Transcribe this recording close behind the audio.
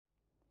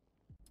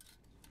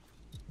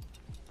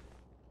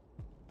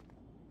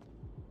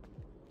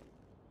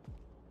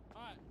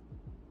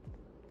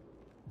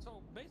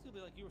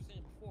basically, like you were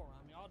saying before,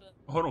 I mean, all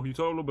the... Hold on, can you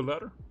talk a little bit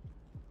louder?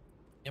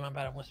 Yeah, my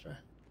bad, I'm whispering.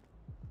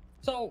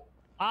 So,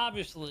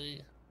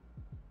 obviously,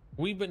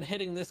 we've been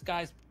hitting this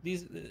guy's,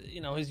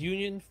 his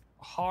union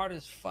hard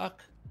as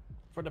fuck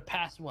for the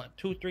past, what,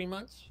 2-3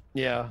 months?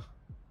 Yeah.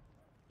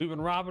 We've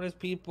been robbing his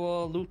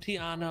people,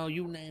 Luciano,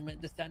 you name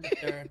it, this, that, and the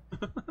third.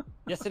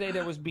 Yesterday,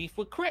 there was beef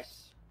with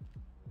Chris.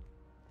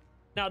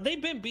 Now,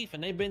 they've been beefing.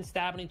 They've been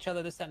stabbing each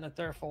other, this, that, and the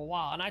third for a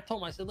while. And I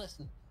told him, I said,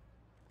 listen,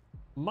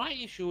 my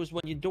issue is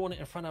when you're doing it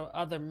in front of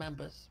other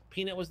members.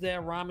 Peanut was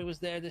there, Rami was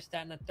there, this,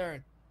 that, and the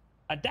third.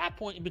 At that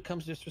point, it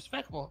becomes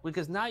disrespectful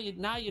because now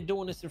you're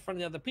doing this in front of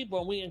the other people,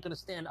 and we ain't going to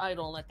stand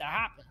idle and let that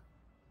happen.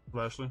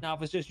 Lashley? Now,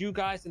 if it's just you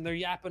guys and they're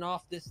yapping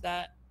off this,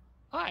 that,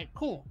 all right,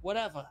 cool,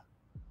 whatever.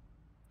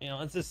 You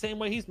know, it's the same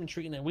way he's been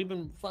treating it. We've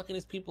been fucking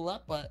his people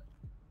up, but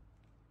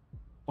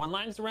when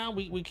Lang's around,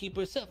 we keep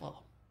it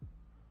civil.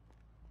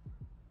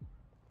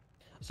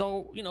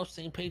 So, you know,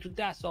 same page with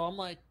that. So I'm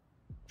like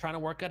trying to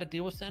work out a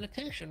deal with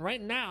sanitation.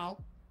 Right now,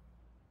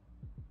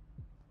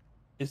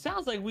 it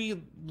sounds like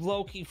we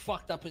low-key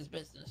fucked up his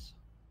business.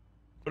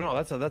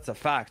 No, that's a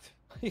fact.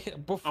 Yeah,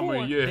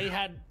 before, they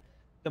had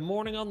the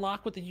morning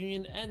unlock with the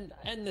union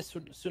and the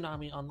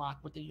tsunami unlock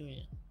with the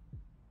union.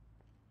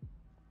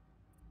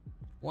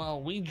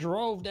 Well, we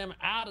drove them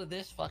out of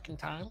this fucking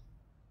time.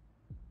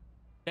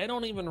 They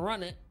don't even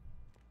run it.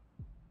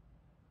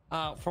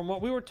 From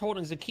what we were told,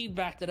 and Zakid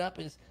backed it up,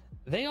 is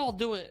they all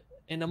do it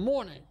in the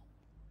morning.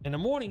 In the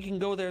morning, you can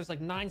go there. There's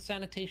like 9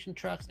 sanitation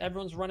trucks.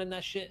 Everyone's running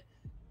that shit.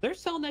 They're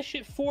selling that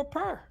shit 4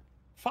 per,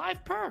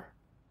 5 per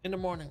in the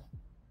morning.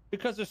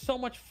 Because there's so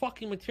much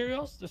fucking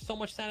materials. There's so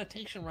much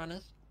sanitation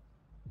runners.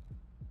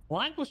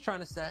 Lang was trying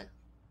to say,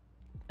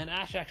 and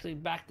Ash actually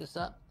backed this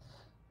up,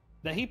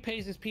 that he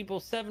pays his people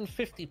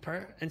 $7.50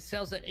 per and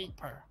sells at 8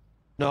 per.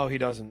 No, he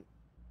doesn't.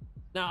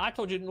 Now, I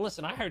told you,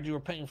 listen, I heard you were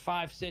paying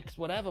 5, 6,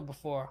 whatever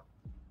before.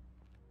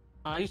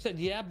 You said,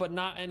 yeah, but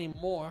not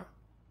anymore.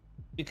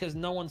 Because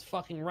no one's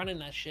fucking running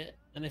that shit.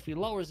 And if he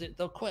lowers it,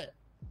 they'll quit.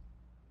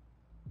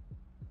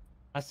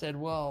 I said,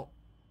 well,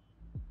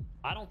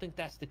 I don't think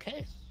that's the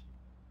case.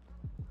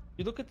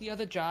 You look at the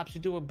other jobs,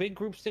 you do a big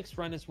group 6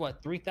 run is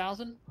what,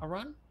 3,000 a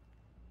run?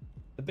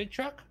 The big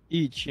truck?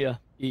 Each, yeah,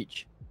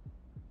 each.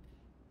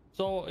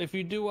 So if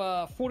you do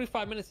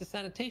 45 minutes of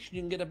sanitation,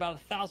 you can get about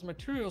 1,000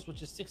 materials,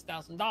 which is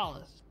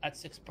 $6,000 at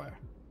 6 per.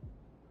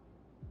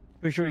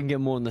 Pretty sure you can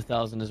get more than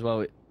 1,000 as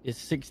well. It's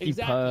 60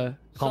 Exactly. per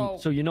comp.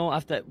 So you know,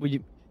 after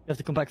you have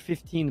to come back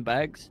 15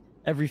 bags.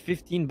 Every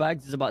 15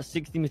 bags is about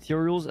 60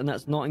 materials, and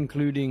that's not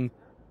including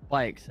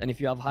bikes. And if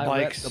you have high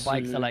reps, the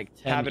bikes are like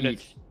 10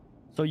 cabinets. each.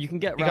 So you can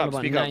get around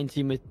about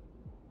 90.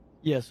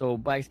 Yeah, so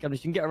bikes,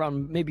 cabinets, you can get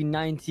around maybe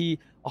 90,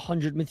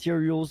 100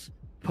 materials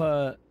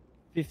per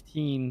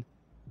 15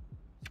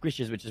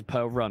 squishes, which is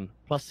per run,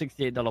 plus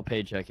 $68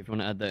 paycheck if you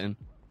want to add that in.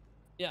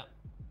 Yeah.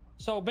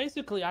 So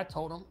basically, I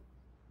told him,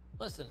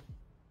 listen,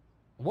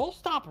 we'll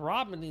stop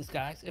robbing these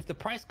guys if the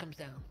price comes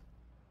down.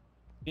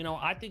 You know,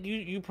 I think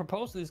you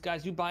propose to these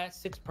guys, you buy at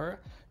 6 per.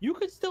 You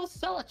could still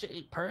sell it to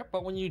 8 per,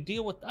 but when you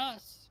deal with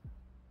us,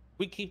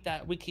 we keep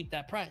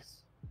that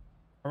price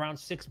around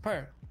 6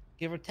 per,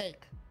 give or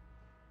take.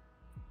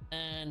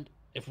 And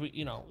if we,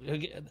 you know,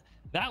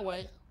 that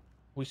way,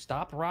 we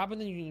stop robbing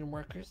the union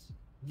workers.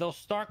 They'll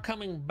start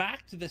coming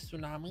back to this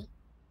tsunami.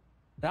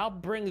 They'll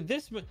bring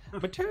this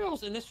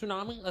materials in this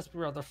tsunami. Let's be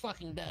real, they're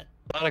fucking dead.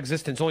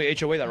 Non-existent. It's only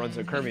HOA that runs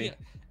the Kermit. Yeah,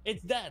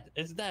 it's dead.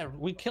 It's dead.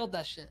 We killed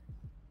that shit.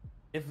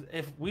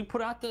 If we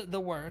put out the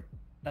word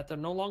that they'll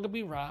no longer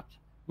be robbed,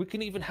 we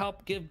can even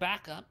help give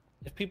backup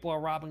if people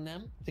are robbing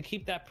them to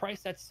keep that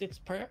price at 6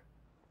 per.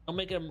 It'll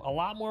make it a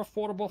lot more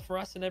affordable for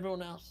us and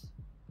everyone else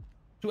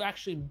to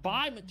actually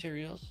buy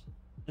materials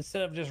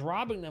instead of just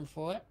robbing them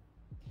for it,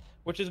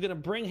 which is going to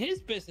bring his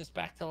business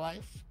back to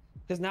life.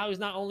 Because now he's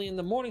not only in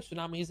the morning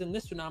tsunami, he's in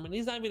this tsunami, and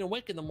he's not even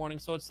awake in the morning.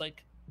 So it's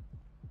like,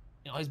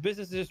 you know, his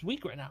business is just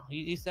weak right now.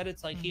 He said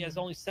it's like he has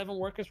only 7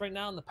 workers right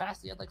now. In the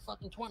past, he had like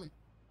fucking 20.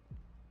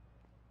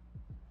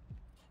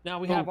 Now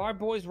we have our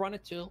boys run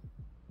it too.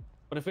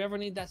 But if we ever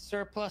need that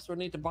surplus or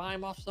need to buy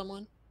him off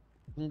someone,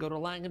 we can go to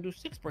Lang and do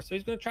 6 per. So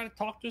he's going to try to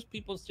talk to his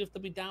people and see if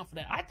they'll be down for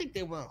that. I think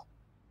they will.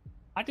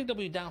 I think they'll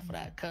be down for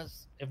that,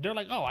 because if they're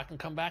like, oh, I can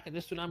come back at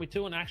this tsunami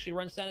too and actually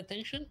run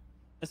sanitation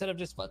instead of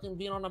just fucking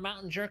being on the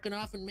mountain jerking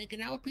off and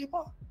making out with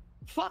people,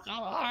 fuck,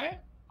 all right,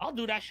 I'll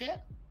do that shit.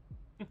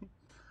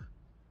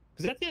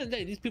 Because at the end of the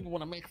day, these people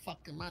want to make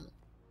fucking money.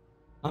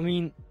 I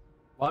mean,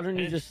 why don't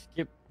you just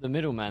skip the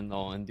middleman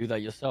though and do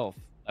that yourself?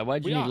 Like, why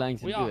do you need Lang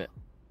to do it?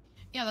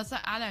 Yeah, that's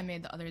the ad I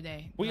made the other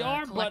day. We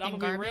are, but I'm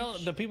gonna be real.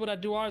 The people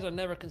that do ours are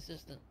never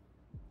consistent.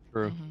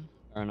 True.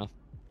 Fair enough.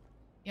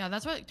 Yeah,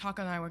 that's what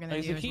Taco and I were gonna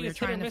Like, do. the key is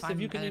hit or miss if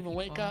you can even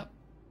wake up.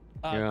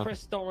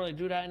 Chris don't really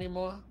do that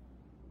anymore.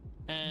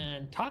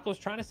 And Taco's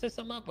trying to set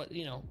something up, but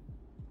you know,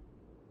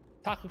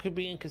 Taco could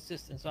be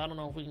inconsistent, so I don't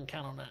know if we can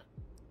count on that.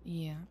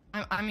 Yeah,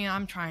 I mean,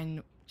 I'm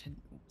trying to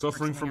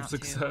suffering from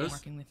success.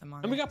 Working with them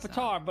on and we got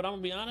Patar, but I'm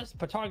gonna be honest,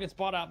 Patar gets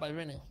bought out by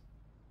Vinny.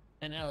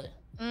 and Ellie.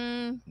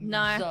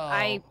 No,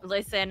 So-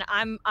 listen.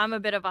 I'm a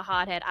bit of a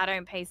hardhead. I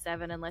don't pay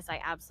 7 unless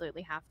I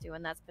absolutely have to,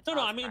 and that's No,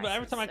 I mean, but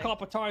every time I call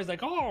Patar, he's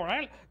like, "Oh, all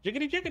right,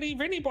 jiggity,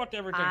 Vinny bought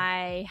everything."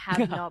 I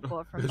have not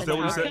bought from Is that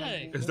what he Patar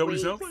said? in Is that what he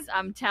sounds weeks. like?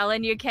 I'm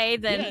telling you,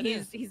 Caden, Yeah,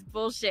 it he's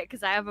bullshit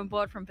because I haven't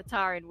bought from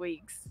Patar in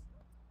weeks.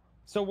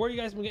 So where you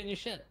guys been getting your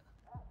shit?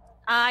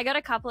 I got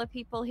a couple of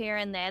people here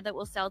and there that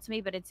will sell to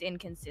me, but it's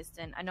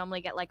inconsistent. I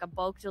normally get like a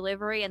bulk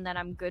delivery, and then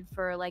I'm good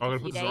for like I'm a gonna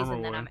few put this days, armor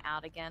and then away. I'm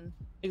out again.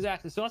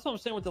 Exactly. So that's what I'm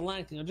saying with the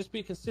length. You know, just be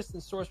a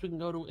consistent source we can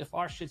go to if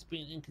our shit's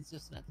being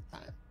inconsistent at the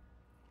time.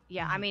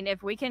 Yeah, I mean,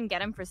 if we can get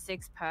them for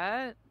 6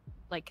 per,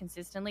 like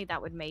consistently,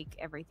 that would make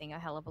everything a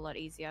hell of a lot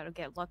easier. To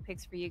get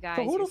lockpicks for you guys.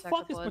 So who your the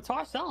fuck is circuit boards.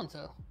 Patar selling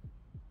to?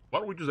 Why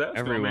don't we just ask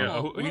Everyone.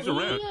 him? Man, he's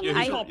around. Yeah,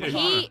 I- he's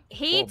Patar.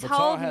 He Well,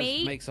 told Batar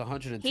me makes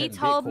 110 he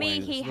told me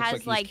Bitcoins. he Looks has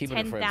he's like keeping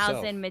it for himself.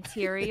 10,000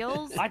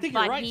 materials. I think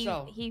you're but right, he,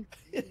 so.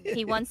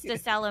 he wants to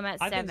sell them at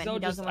I 7. think Zoe He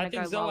doesn't want to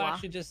go Zoe lower.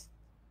 actually just.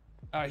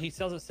 He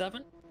sells at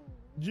 7.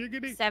 7,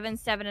 7.5.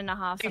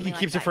 I think he something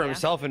keeps like it for that, yeah.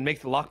 himself and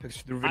makes the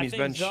lockpicks through Vinny's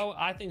bench.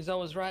 I think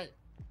Zoe is right.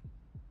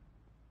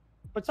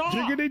 Patar,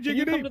 Jiggity, can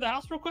you come jiggity. to the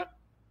house real quick?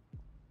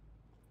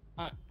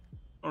 I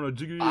don't know,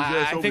 Jiggy his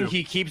ass I over think here.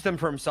 he keeps them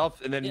for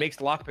himself and then Yeah. makes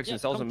the lockpicks Yeah,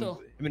 and sells come them.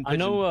 through. Him and I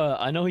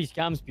know he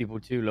scams people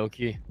too, low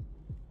key.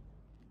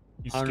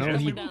 You I don't know, scam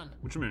he- people?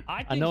 What you mean?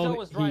 I think know Zoe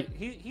was he- right.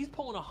 He's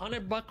pulling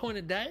 100 Bitcoin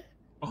a day.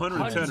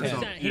 110 or 100%.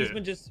 something. He's Yeah.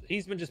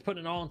 been just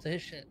putting it all into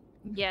his shit.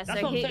 Yeah, That's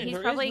so what I'm saying. he's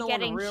There is probably no one to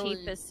getting really-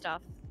 cheapest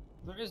stuff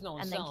There is no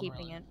one and then selling,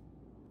 keeping really. it.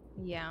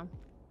 Yeah.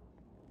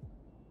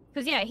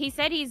 Because yeah, he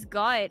said he's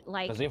got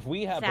like Because if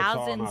we had Batar on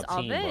thousands our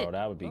of team, it. bro,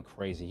 that would be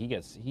crazy.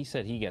 He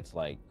said he gets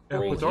like Yeah,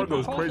 crazy. Batar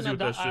goes amounts. crazy with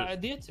that shit.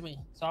 idea to me,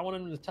 so I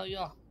wanted him to tell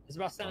y'all. It's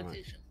about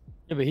sanitation.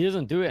 Yeah, but he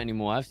doesn't do it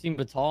anymore. I've seen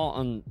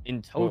Batar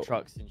in tow Well,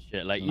 trucks and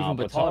shit. Like Nah,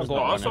 even Batar's Batar's No,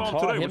 not I running. saw him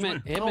today. What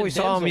you mean? Oh, we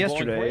saw him Denzel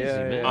yesterday, going crazy, yeah,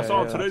 man. yeah, I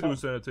saw him yeah. today doing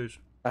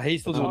sanitation.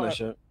 He's still doing Batar- that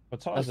shit.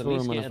 Batar's I at saw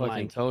least him on a getting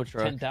fucking like tow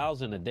truck.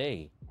 10,000 a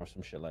day or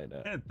some shit like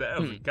that.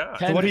 10,000, God.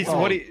 Ten- So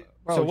what he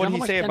Bro, so do you what know he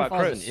how say much about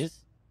 10,000 Chris? is?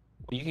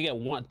 You can get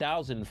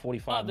 1,000 in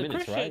 45 The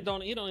minutes, Chris right? shit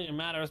don't even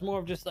matter. It's more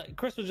of just like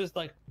Chris was just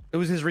like It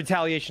was his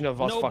retaliation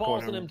of us no fucking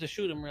balls with in him. him to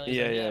shoot him. Really, He's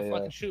Yeah, like, yeah, yeah.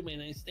 fucking shoot me,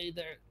 and he stayed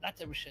there. That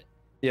type of shit.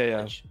 Yeah,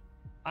 yeah. Which,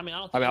 I mean, I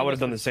don't. I mean, I think would've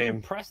he done was the too same.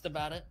 Impressed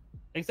about it.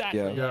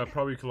 Exactly. Yeah. Yeah,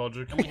 probably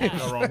Ecologic. And we have.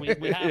 Not wrong. We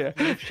have. Yeah,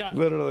 We've shot,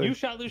 literally. You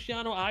shot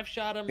Luciano. I've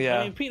shot him. Yeah.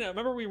 I mean, Peanut.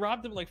 Remember we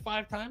robbed him like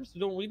 5 times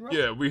doing weed runs?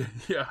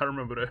 Yeah, I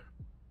remember that.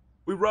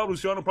 We robbed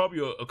Luciano probably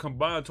a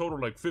combined total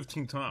like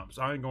 15 times.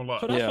 I ain't gonna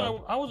lie. So that's Yeah.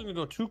 why I wasn't gonna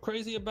go too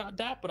crazy about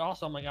that, but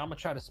also I'm like, I'm gonna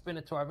try to spin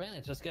it to our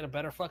advantage. Let's get a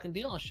better fucking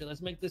deal on shit.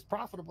 Let's make this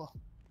profitable.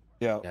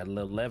 Yeah. Got a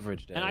little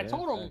leverage there. And I yeah,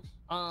 told him,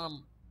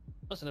 facts.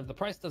 listen, if the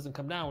price doesn't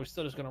come down, we're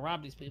still just gonna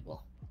rob these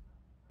people.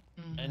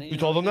 And he, You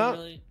told him didn't that?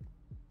 Really,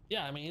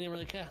 yeah, I mean, he didn't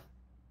really care.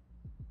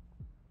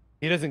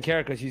 He doesn't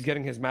care because he's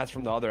getting his mats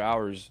from the other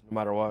hours, no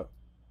matter what.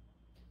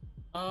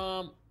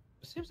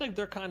 It seems like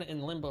they're kind of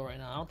in limbo right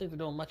now. I don't think they're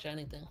doing much of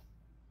anything.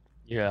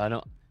 Yeah, I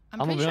know.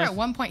 I'm I'm pretty gonna sure be at honest-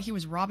 one point he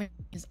was robbing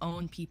his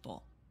own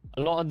people.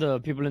 A lot of the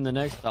people in the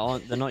next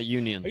they're not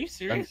union. Are you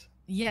serious?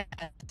 Yeah,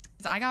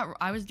 'cause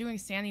I was doing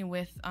Sani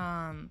with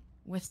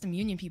some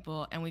union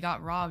people, and we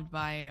got robbed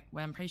by,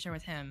 well, I'm pretty sure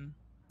with him.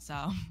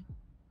 So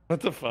What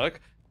the fuck?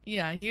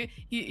 yeah, he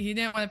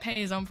didn't want to pay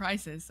his own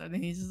prices, so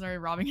then he just started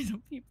robbing his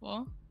own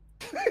people.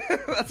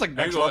 That's like Ain't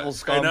next gonna- level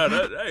scum. Hey, no,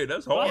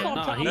 that's Well, hard. that's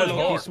Nah, I'm he's like,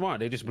 low-key oh, smart.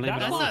 They just blame it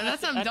that's on not- him.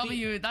 That's some at the-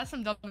 W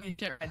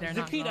shit right there.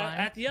 Not Zakita, gonna lie.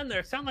 at the end there,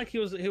 it sounded like he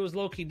was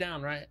low key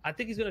down, right? I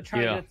think he's gonna try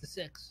to Yeah. get it to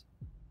 6.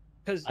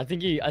 Because I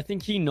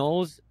think he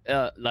knows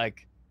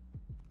like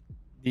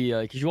the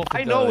because you offered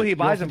I know what he you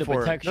buys offered them the for.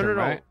 protection, No.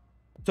 right?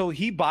 So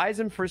he buys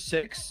them for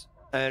 6,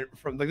 and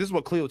from like this is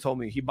what Cleo told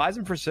me. He buys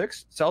them for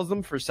 6, sells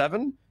them for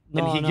 7,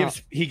 No, and no.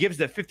 he gives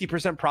the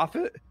 50%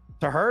 profit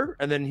to her,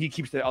 and then he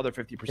keeps the other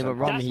 50%. Yeah, but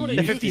Robbie, That's what he it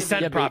The used to 50 be.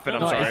 cent Yeah, but profit,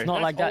 I'm no, sorry. it's not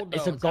That's like that. old,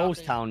 It's though. a It's ghost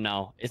outdated. town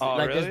now. It's Oh,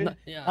 like there's really? no,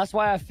 yeah, that's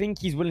why I think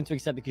he's willing to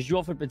accept it because you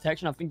offered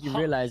protection. I think he Huh.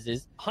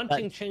 realizes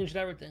hunting changed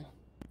everything.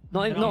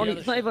 not And even, all not, the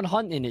it's other not shit. even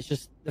hunting. It's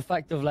just the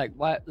fact of like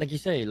why, like you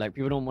say, like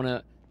people don't want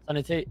to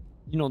sanitate.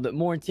 You know, that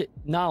more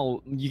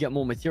now you get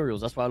more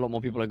materials. That's why a lot more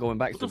people are going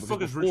back What to the it. fuck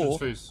because is Richard's before,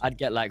 face? I'd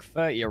get like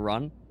 30 a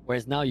run,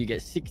 whereas now you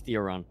get 60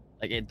 a run.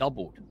 Like it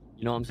doubled.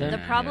 You know what I'm saying? The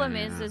problem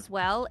is as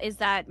well is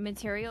that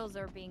materials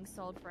are being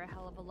sold for a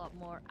hell of a lot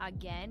more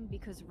again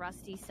because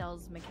Rusty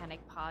sells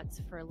mechanic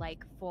parts for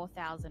like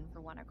 4,000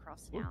 for one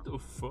across now. What the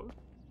fuck?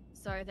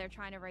 So they're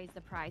trying to raise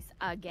the price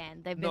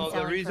again. They've been No, the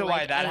selling reason for why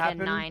like that 8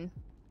 happened- and 9.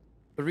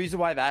 The reason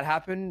why that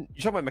happened,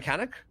 you talking about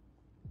mechanic?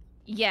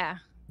 Yeah.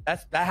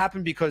 That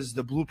happened because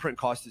the blueprint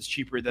cost is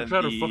cheaper than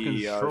Try to fucking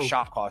the stroke.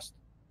 shop cost.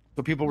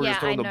 So people were just Yeah,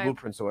 throwing I the know.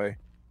 blueprints away.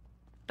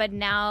 But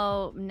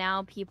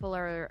now people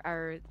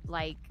are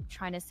like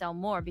trying to sell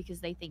more because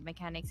they think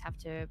mechanics have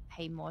to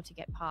pay more to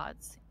get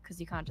parts because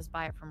you can't just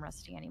buy it from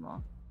Rusty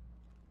anymore.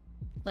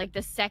 Like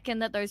the second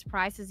that those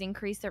prices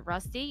increased at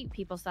Rusty,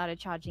 people started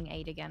charging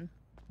 8 again.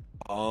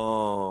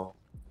 Oh.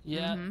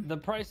 Yeah, Mhm. the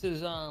price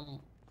is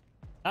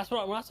That's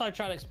what I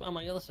try to explain. I'm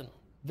like, listen,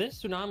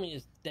 this tsunami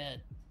is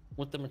dead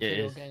with the It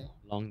material is game.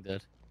 long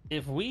dead.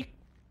 If we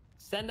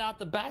send out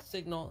the bat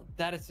signal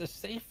that it's a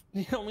safe.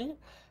 You know what I mean?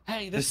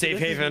 Hey, The safe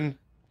haven.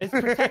 It's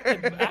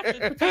protected. After it's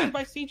protected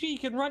by CG. You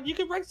can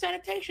run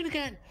sanitation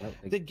again.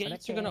 The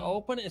gates are gonna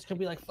open. It's gonna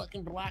be like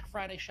fucking Black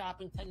Friday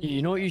shopping. 10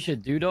 You know what you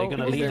should do though? They're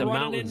gonna leave the running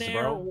mountains, in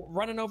there, bro.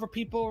 running over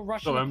people,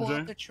 rushing to pull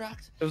out the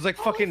trucks. It was like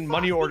fucking Fuck,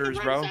 money we can orders,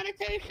 run bro.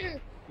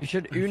 Sanitation. You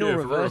should Yeah, Uno for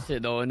reverse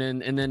it though, and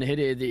then hit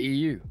it at the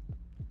EU.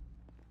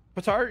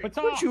 Patar,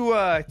 Patar. would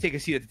you take a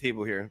seat at the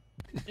table here?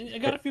 I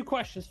got a few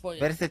questions for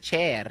you. Where's the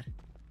chair?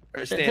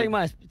 Or Take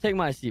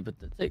my seat, but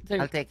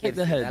I'll take take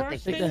the your seat. head. I'll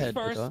First Take the things head.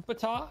 first, Patar.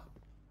 Patar.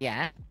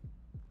 Yeah.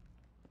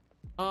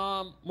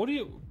 What do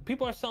you?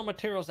 People are selling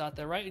materials out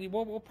there, right?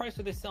 What price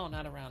are they selling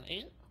at around?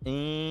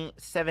 8?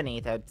 7,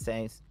 8, I'd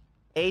say.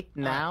 8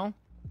 now,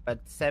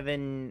 but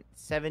 7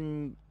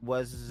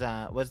 was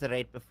the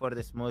rate before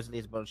this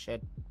Mosley's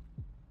bullshit.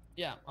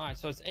 Yeah. All right.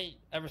 So it's 8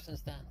 ever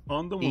since then.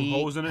 Condom with The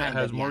holes in it kind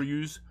has of, more yeah.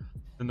 use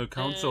than the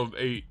council of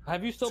 8.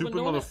 Have you still Stupid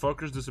been doing it?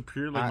 motherfuckers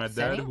disappeared like my dad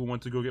Sani? who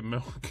went to go get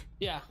milk.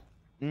 Yeah.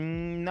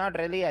 Not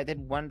really. I did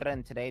one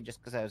run today just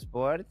because I was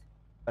bored.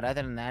 But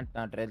other than that,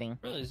 not really.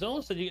 Really?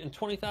 Zola said you're getting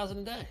 20,000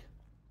 a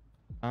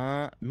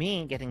day.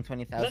 Me getting Is that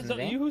 20,000 a Zo-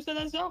 day. you who said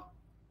that, Zoe?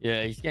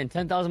 Yeah, he's getting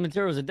 10,000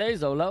 materials a day,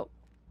 Zolo.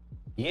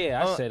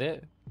 Yeah, I Oh. said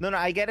it. No,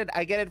 I get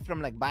it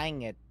from like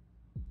buying it.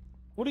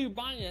 What are you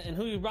buying it, and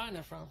who are you buying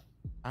it from?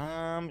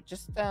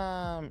 Just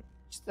a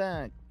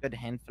good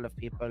handful of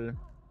people.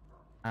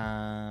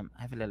 I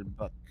have a little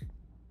book.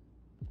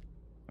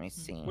 Let me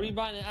see. What are you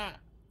buying it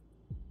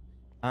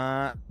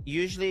at?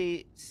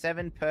 Usually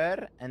 7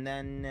 per, and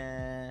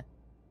then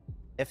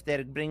if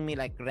they bring me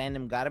like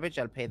random garbage,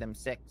 I'll pay them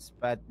 6.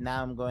 But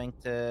now I'm going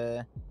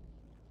to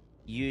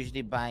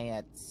usually buy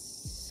at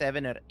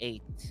 7 or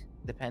 8,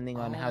 depending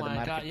on how the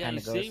market Yeah, kind you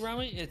of goes. see,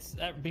 Remy? It's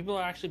people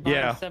are actually buying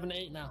Yeah. 7 to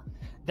 8 now.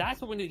 That's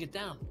what we need to get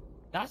down.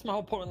 That's my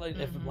whole point. Like,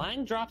 if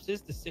Lang drops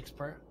is the 6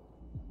 per,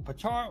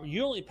 Patar,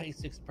 you only pay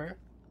 6 per.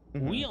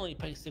 Mhm. We only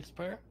pay 6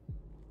 per.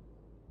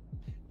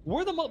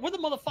 We're the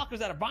motherfuckers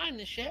that are buying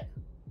this shit.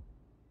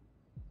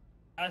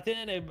 At the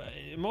end,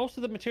 most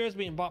of the materials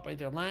being bought by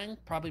either Lang,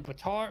 probably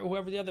Patar, or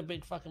whoever the other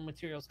big fucking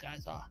materials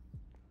guys are.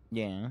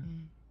 Yeah.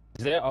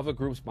 Is there other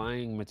groups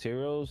buying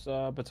materials,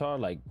 Batar?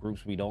 Like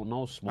groups we don't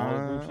know,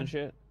 smaller groups and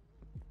shit?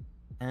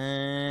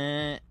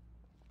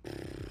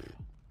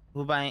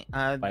 Who buying?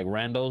 Like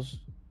randos?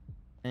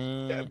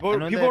 Yeah, I but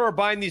know people that- are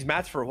buying these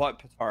mats for what,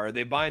 Patar? Are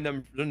they buying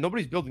them?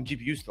 Nobody's building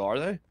GPUs still, are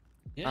they?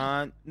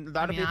 Yeah. A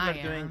lot of mean, people I are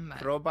doing am, but-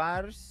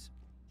 crowbars,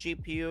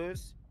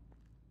 GPUs,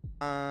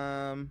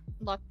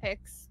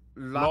 Lockpicks.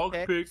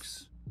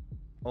 Lockpicks.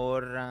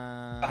 or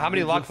How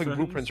many Google lockpick Friends?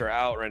 blueprints are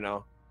out right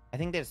now? I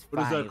think there's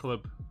What is 5. that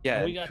clip?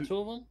 Yeah, we got 2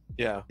 of them.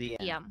 yeah.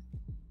 Yeah.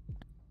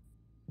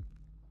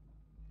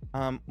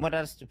 What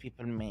else do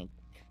people make?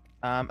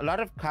 A lot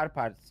of car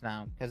parts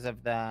now because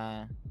of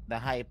the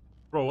hype.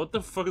 Bro, what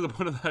the fuck is the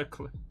point of that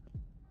clip?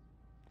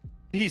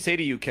 What did he say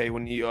to you, Kay,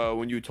 when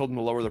you told him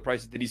to lower the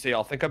prices? Did he say,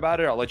 "I'll think about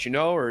it, I'll let you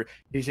know," or did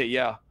he say,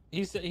 "Yeah"?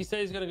 He said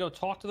he's gonna go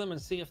talk to them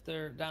and see if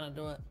they're down to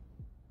do it.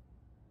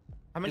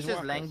 How much He's does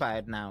worthless. Lang buy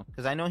it now?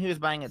 Because I know he was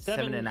buying at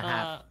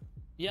 7.5.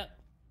 Yep.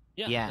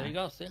 Yeah. Yeah. There you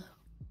go. See,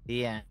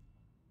 Yeah.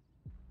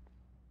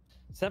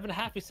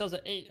 7.5. He sells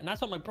at 8, and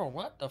that's what I'm like, bro.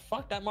 What the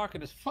fuck? That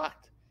market is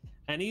fucked.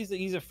 And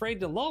he's afraid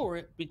to lower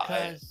it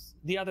because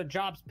the other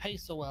jobs pay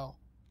so well.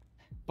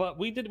 But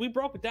we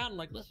broke it down.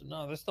 Like, listen,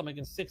 no, they're still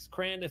making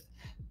 $6,000. If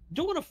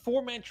doing a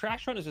 4-man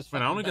trash run is just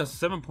Man, I fucking only dumb.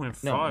 got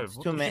 7.5. No, it's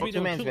What two the man. fuck? be Two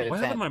doing man's two where men. What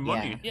it's happened to at, my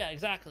money? yeah. Yeah,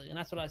 exactly, and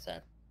that's what I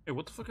said. Hey,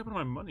 what the fuck happened to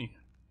my money?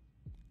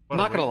 I'm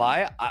not gonna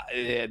lie,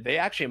 they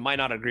actually might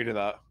not agree to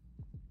that.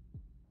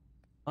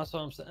 That's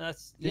what I'm saying.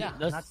 That's Yeah,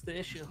 that's the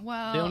issue.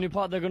 Well, The only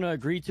part they're gonna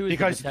agree to is the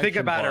Because think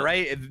protection about it, part.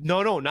 right?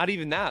 No, not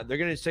even that. They're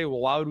gonna say, "Well,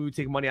 why would we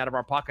take money out of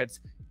our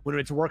pockets when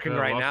it's working Yeah,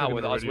 right well, now fucking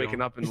with us radio.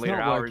 waking up in It's later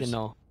not hours?" working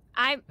though.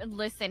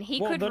 Listen.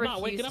 He Well, could they're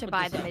not waking refuse up to at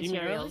buy this the time. You mean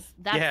early? materials.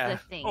 That's Yeah. the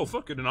thing. Oh,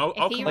 fuck it. And I'll If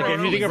come he Like if you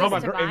think refuses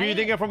from to a buy if you it-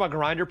 think from a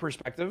grinder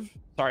perspective,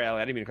 sorry,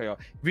 Ali, I didn't mean to cut you off.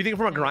 If you think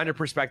from a grinder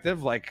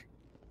perspective, like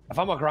if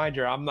I'm a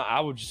grinder, I'm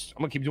gonna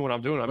keep doing what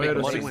I'm doing. I'm Oh, yeah, making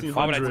the money. 1600.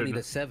 Why would I Hundred. Only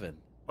the 7.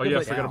 Oh yeah,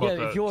 but- forget about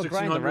that. If you're a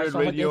grinder, right? 1600 So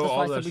I radio, guess all that's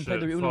why I that said we play shit.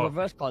 the Uno Fuck.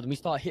 reverse card and we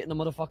start hitting the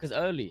motherfuckers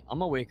early. I'm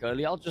gonna wake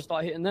early. I'll just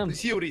start hitting them.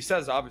 see what he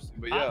says, obviously,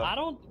 but yeah, I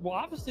don't. Well,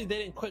 obviously they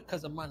didn't quit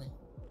because of money.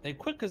 They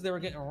quit because they were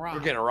getting robbed.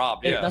 we're getting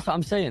robbed. Yeah, Yeah, that's what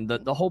I'm saying.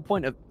 The whole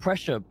point of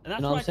pressure. And that's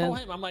you know what what I I'm saying? told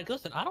him. I'm like,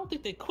 listen, I don't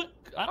think they quit.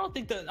 I don't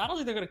think they're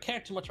gonna care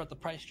too much about the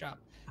price drop.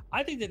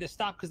 I think they just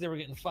stopped because they were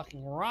getting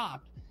fucking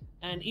robbed.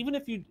 And even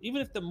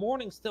if the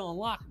morning's still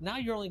unlocked, now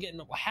you're only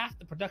getting half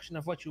the production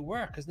of what you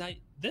were. Because now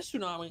this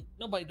tsunami,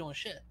 nobody doing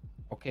shit.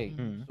 Okay,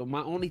 Mhm. so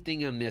my only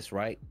thing on this,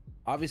 right?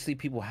 Obviously,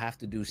 people have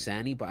to do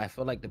Sani, but I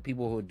feel like the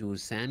people who do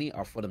Sani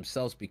are for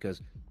themselves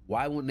because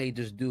why wouldn't they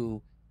just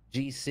do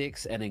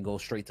G6 and then go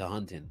straight to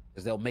hunting?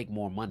 Because they'll make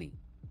more money.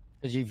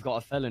 Because you've got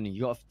a felony.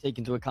 You got to take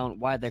into account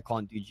why they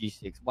can't do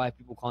G6, why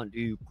people can't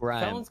do grime.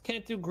 Felons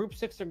can't do group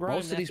 6 or grind.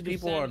 Most They of have these to do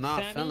people Sani- are not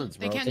Sani. felons,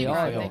 They bro. can't They do are.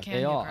 grime. Though. They can They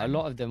do are. A grime.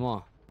 lot of them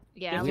are.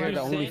 Yeah. If We are you the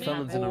do only Sani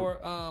felons in or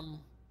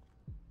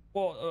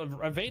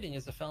evading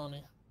is a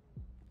felony.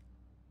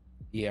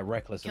 Yeah,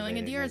 reckless. Killing a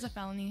evading deer is a is-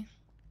 felony.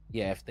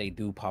 Yeah, if they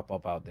do pop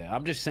up out there.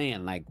 I'm just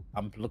saying, like,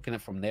 I'm looking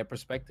at it from their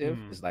perspective.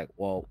 It's like,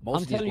 well,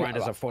 most of these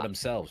grinders are for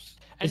themselves.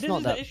 And It's this not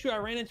is that- the issue I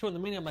ran into in the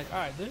meeting. I'm like, all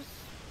right, there's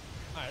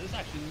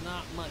actually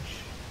not much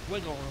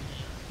wiggle room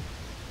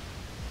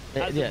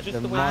here. As of Yeah, just the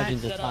the way it's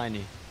margins are set up.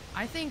 tiny.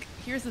 I think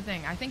here's the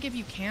thing. I think if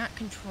you can't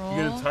control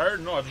You getting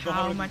tired? No, I just don't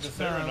have how anything much to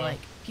say the right now. like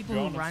people be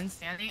who honest. run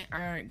Sani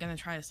are gonna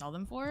try to sell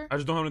them for, I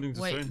just don't have anything to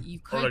what say. you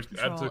Or could like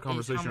control add to the is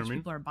conversation. how I much mean,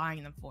 people are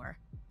buying them for.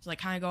 So like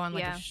kind of go on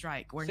like Yeah. a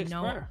strike where 6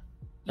 no. per.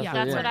 Yeah,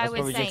 That's what I that's was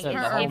what we just saying. said,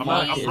 If the whole he- I'm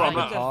not- I think I'm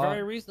not- that's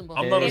very reasonable.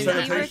 I'm not a If he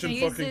sanitation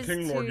refuses fucking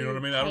king lord. You know what I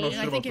mean? I don't know to shit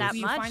I about think that this.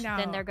 you much, find then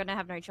out- they're gonna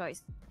have no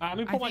choice. All right,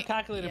 let me I pull my think-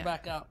 calculator yeah.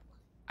 back out.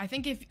 I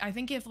think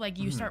if like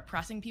you start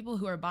pressing people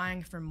who are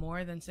buying for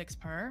more than 6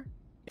 per,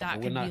 that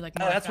we're could not- be like.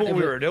 Yeah, more that's what we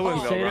effective. were doing,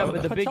 Oh, though, Say that, bro.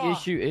 but the big Qatar.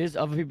 issue is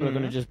other people are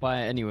gonna just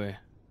buy it anyway.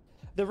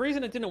 The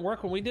reason it didn't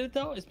work when we did it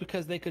though is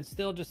because they could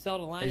still just sell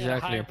the line at a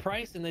Exactly. higher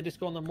price, and they just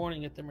go in the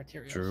morning and get their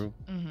materials. True.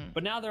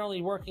 But now they're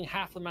only working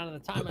half the amount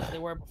of the time as they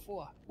were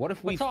before. What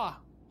if we? Patar,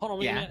 hold on,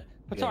 wait a Yeah. minute.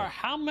 Patar, Yeah.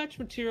 how much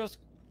materials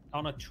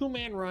on a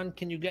 2-man run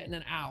can you get in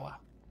an hour?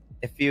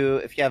 If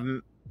you have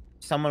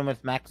someone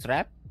with max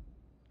rep,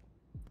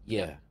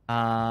 Yeah.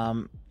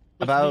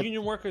 Which about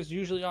union workers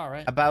usually are,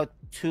 right? about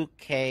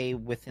 2K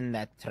within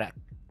that truck.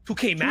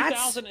 2K mats?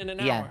 2,000 in an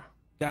Yeah. hour.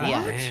 God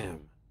Yeah.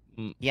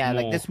 damn. Yeah,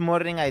 like More. this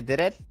morning I did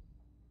it,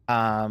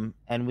 and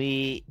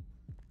we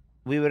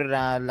were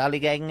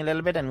lollygagging a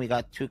little bit, and we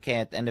got 2K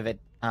at the end of it,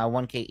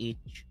 1K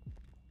each.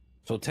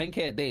 So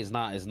 10K a day is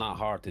not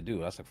hard to do.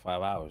 That's like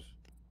 5 hours.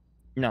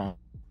 No,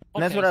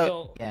 and that's Okay, what I.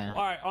 so, Yeah.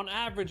 all right, on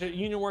average, a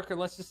union worker,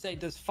 let's just say,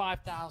 does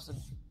 5,000.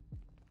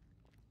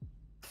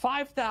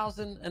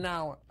 5,000 an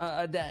hour,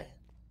 a day.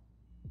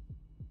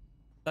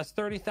 That's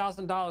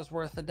 $30,000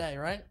 worth a day,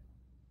 right?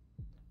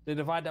 They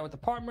divide that with the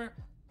partner,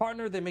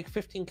 they make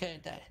 15K a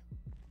day.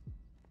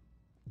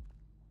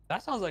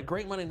 That sounds like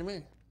great money to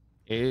me.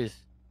 It is.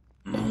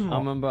 I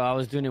remember I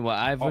was doing it with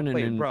Ivan,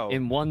 wait, and bro.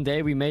 in one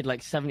day we made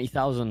like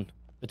 70,000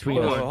 between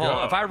Oh us. my Hold on.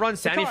 God. If I run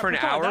Sani for an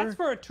Patar, hour, that's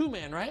for a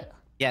 2-man, right?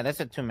 Yeah, that's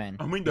a 2-man.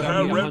 I mean, the Yeah,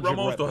 higher yeah, rep, 100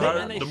 Ramos, the rep. higher,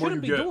 And they the more you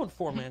shouldn't be get. doing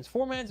 4-mans.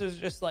 4-mans is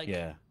just like,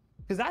 Yeah.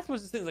 because that's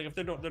what's the thing. Like if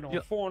they're doing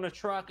Yeah. 4 in a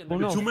truck and Well,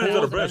 they're no, The 2 doing mans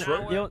are the 4 in best, an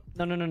right?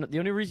 hour. No. The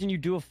only reason you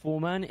do a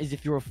 4-man is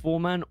if you're a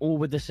 4-man all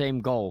with the same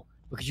goal.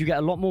 Because you get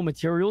a lot more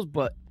materials,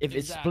 but if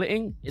it's Exactly.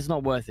 splitting, it's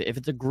not worth it. If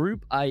it's a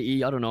group,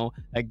 i.e., I don't know,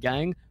 a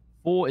gang,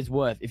 4 is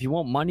worth. If you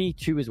want money,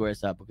 2 is where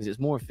it's at because it's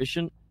more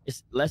efficient.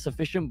 It's less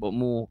efficient, but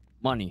more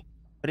money.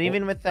 But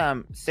even with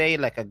say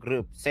like a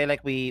group, say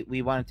like we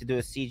wanted to do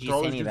a CG It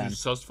always Sani gives you run.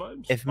 sus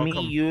vibes. If How me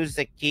come? use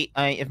the key,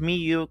 if me,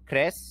 you,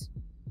 Chris,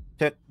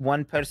 took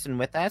one person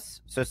with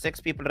us, so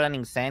 6 people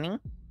running Sani,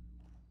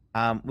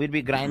 we'd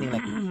be grinding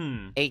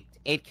like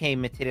 8K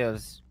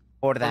materials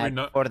for Probably that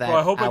not. for that Bro,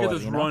 I hope hour, I get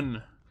this you know?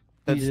 run.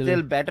 So it's Easily.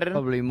 still better,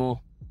 Probably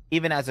more.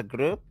 even as a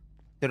group,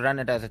 to run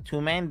it as a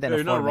 2-man than Yeah, a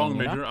you're not 4-man. wrong,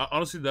 You know? Major.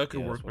 Honestly, that could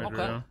Yeah, work, that's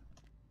Major. okay. Yeah.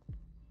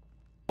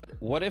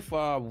 What if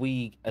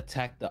we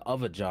attack the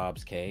other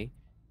jobs, K,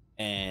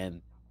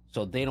 and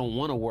so they don't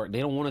want to work, they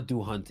don't want to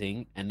do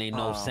hunting, and they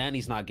know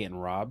Sani's not getting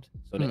robbed,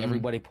 so that Mhm.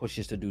 everybody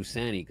pushes to do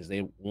Sani because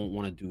they won't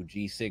want to do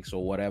G6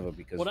 or whatever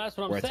because Well, that's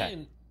what we're I'm attacked.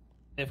 saying.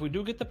 If we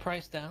do get the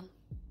price down,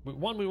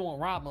 1, we won't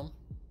rob them.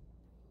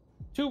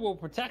 2, we'll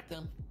protect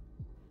them.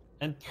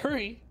 And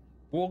 3,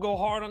 we'll go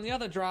hard on the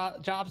other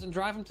jobs and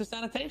drive them to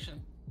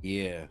sanitation.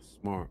 Yeah,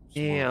 smart.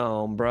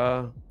 damn,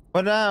 bro.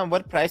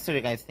 What price are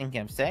you guys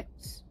thinking of?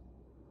 6?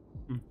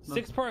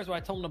 6 per is what I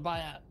told them to buy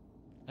at.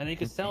 And they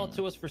could sell it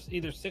to us for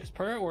either 6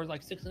 per or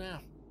like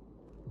 6.5.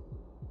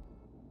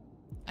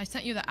 I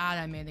sent you the ad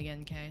I made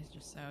again, Kay,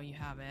 just so you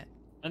have it.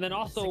 And then The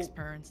also, 6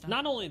 per and stuff.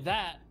 not only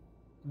that,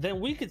 then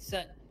we could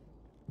set.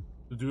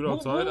 The dude We're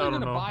outside, only I don't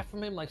gonna know. buy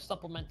from him like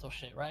supplemental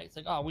shit, right? It's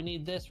like, oh, we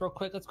need this real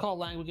quick. Let's call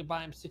Lang. We could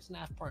buy him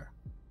 6.5 per.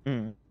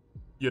 Mm.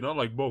 Yeah, not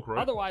like bulk, right?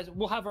 Otherwise,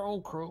 we'll have our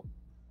own crew,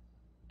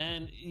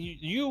 and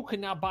you can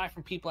now buy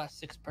from people at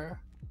 6 per.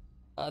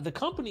 The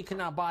company can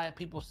now buy at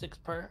people 6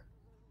 per.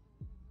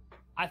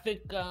 I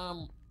think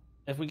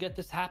if we get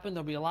this happen,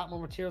 there'll be a lot more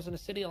materials in the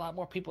city, a lot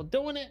more people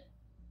doing it,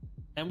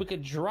 and we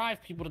could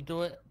drive people to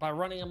do it by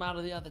running them out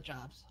of the other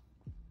jobs.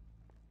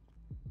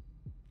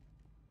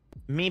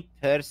 Me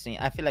personally,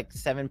 I feel like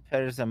 7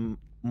 per is a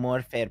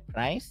more fair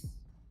price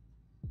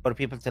for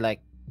people to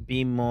like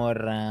be more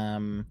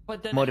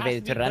But then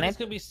motivated to run It's it.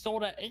 gonna be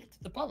sold at 8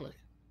 to the public,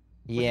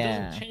 which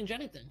Yeah, doesn't change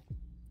anything.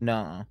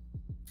 no.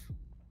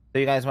 So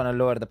you guys want to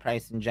lower the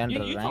price in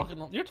general, You're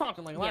right?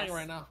 talking like Lang Yes.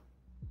 right now.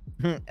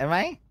 Am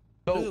I?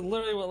 This is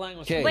literally what Lang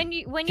was Okay.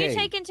 saying. When you Okay.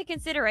 take into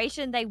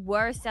consideration they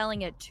were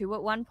selling at 2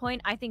 at one point,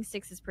 I think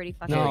 6 is pretty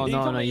fucking No,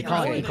 reasonable. no, you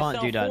can't- you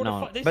can't do that,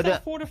 no. They But sell the-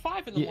 4 to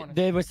 5 in the Yeah, morning.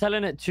 they were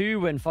selling it 2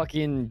 when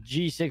fucking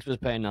G6 was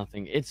paying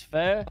nothing. It's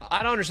fair.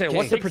 I don't understand. Okay.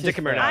 What's the 6 is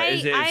predicament fair. now?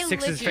 Is it I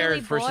 6 is fair literally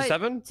versus bought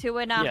 7?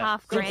 2.5 Yeah,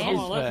 half 6 grand is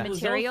Hold on, fair. let's-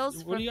 materials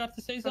what for, do you have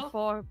to say, for Zal?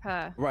 4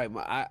 per. Right,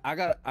 I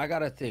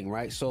got a thing,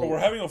 right? So But we're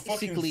having a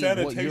fucking basically, what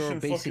sanitation you're fucking-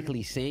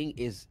 basically saying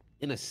is,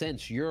 in a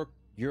sense, you're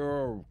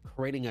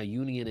creating a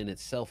union in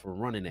itself or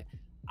running it.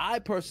 I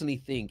personally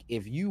think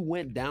if you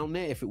went down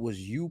there, if it was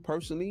you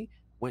personally,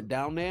 went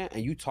down there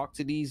and you talked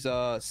to these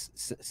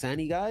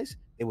Sani guys,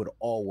 they would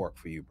all work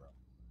for you, bro.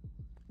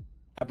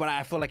 But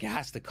I feel like it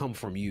has to come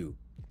from you.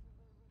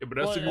 Yeah, but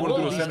that's if you want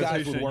to do a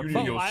sanitation unit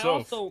But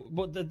yourself.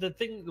 but the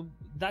thing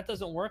that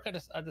doesn't work at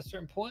a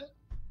certain point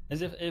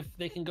is if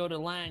they can go to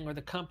Lang or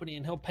the company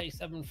and he'll pay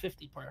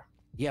 $750 per.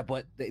 Yeah,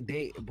 but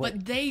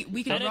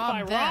we can and rob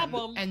if I them rob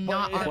them and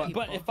not our people.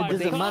 But if I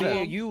doesn't rob matter.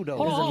 them, you though.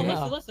 hold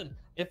on, listen.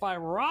 If I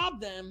rob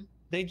them,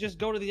 they just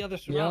go to the other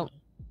surrounding.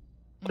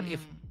 But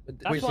if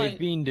Which they've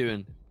been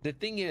doing. the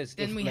thing is,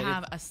 Then if, we like,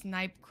 have a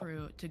snipe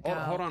crew to go.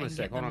 hold on a and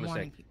sec. get Hold the on a sec.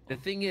 morning people. The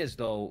thing is,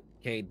 though,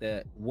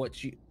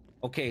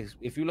 okay,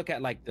 if you look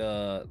at like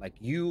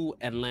you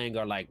and Lang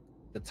are like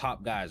the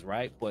top guys,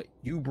 right? But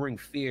you bring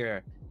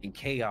fear and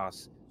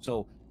chaos,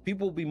 so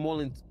people will be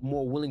more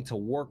willing to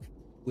work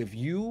with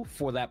you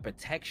for that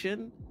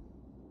protection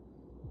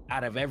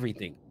out of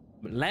everything.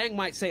 Lang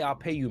might say, "I'll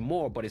pay you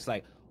more," but it's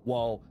like,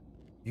 well,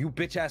 you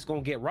bitch ass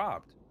gonna get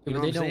robbed. You know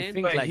what I'm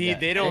saying? But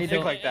they don't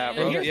think like that,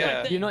 bro.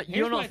 Yeah.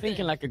 You're not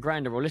thinking like a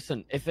grinder, bro.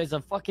 Listen, if there's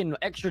a fucking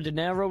extra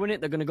dinero in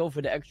it, they're gonna go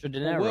for the extra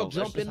dinero. we'll That's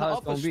jump just in the how it's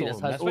upper gonna be. That's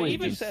storm. how That's it's what always you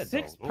Even been. said,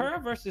 6 bro. per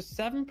versus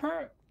 7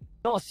 per.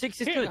 No,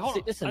 6 is Here, good. hold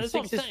on. Listen, This is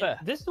what 6 I'm is saying. fair.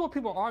 This is what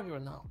people are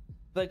arguing now.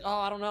 Like, oh,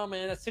 I don't know,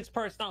 man. That 6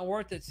 per, it's not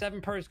worth it.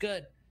 7 per is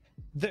good.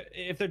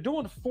 If they're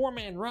doing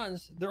 4-man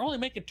runs, they're only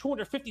making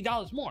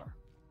 $250 more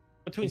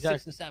between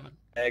 6 and 7.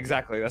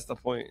 Exactly. That's the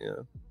point.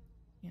 Yeah.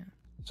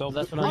 So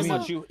that's what I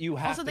mean. You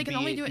have Also, to they can be-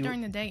 only do it you-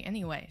 during the day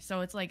anyway. So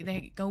it's like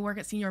they go work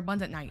at Senior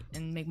Buns at night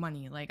and make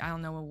money. Like I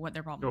don't know what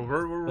their problem Yo, is.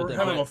 we're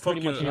having a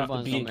pretty fucking much everyone's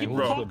on there. Keep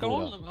bro. talking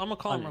going. I'm gonna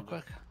call him real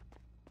quick.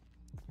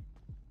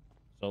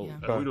 So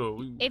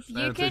Yeah. If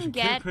you can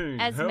get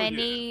as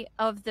many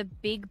of the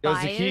big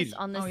buyers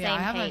on the Oh same yeah, I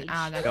have page. an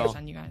ad I can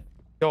send you guys.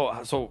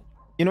 Yo, so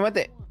You know what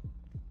the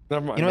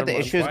never mind. you know what the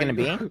issue is gonna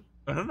be? I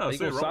don't know. They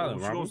Say go it,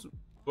 silent, Ramos. Ramos.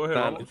 Go ahead,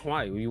 Ramos. It's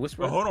why you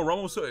whisper. Hold on,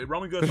 Ramos.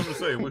 Ramos got something to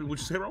say. What you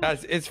say, Ramos?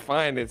 guys, it's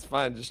fine. It's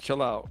fine. Just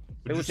chill out.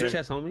 Hey, what's your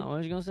chest, homie? What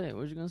was you gonna say? What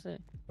was you gonna say?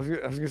 I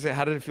was gonna say,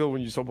 how did it feel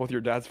when you saw both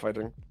your dads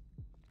fighting?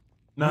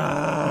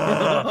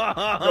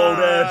 Nah. Yo,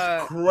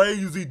 that's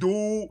crazy,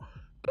 dude.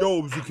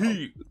 Yo,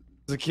 Zaki.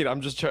 As a kid,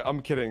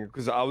 I'm kidding,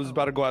 because I was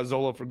about to go at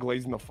Zolo for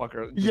glazing the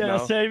fucker. just Yeah, now.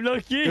 same.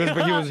 Look,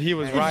 But he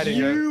was If riding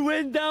you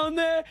went down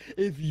there,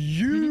 if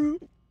you,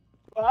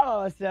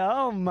 oh, I said,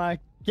 oh my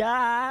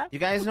god. You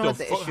guys know The what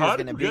the fuck? issue How is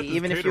did gonna you be, get this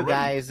even if kid you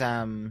already? guys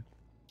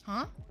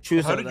Huh?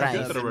 choose How a did you get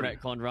grind. that already?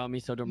 Retcon Rami,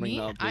 so don't bring Me?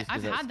 that up, please, 'cause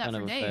I've that's had that kind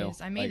for of a fail.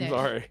 days. I made Like, it.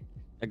 Sorry.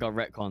 It got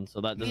retcon,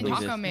 so that Me doesn't and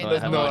Taco exist. made So it. I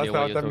have No, no that's idea not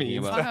what what you're that talking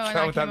means. about. Taco That's and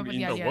not I what came that up with the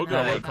means. idea. What Yeah,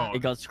 got like that. retcon? It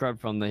got scrubbed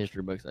from the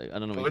history books. I don't know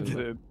what No, you're it talking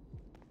about. didn't.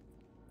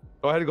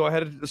 Go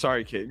ahead.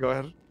 Sorry, Kate. Go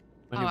ahead.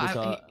 My Oh, new I- books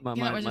are- he- my- he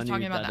my- was my just new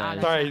talking about dad the died.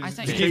 ad. Sorry, I just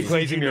sent keep you-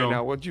 glazing me You right know.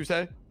 now. What'd you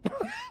say?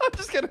 I'm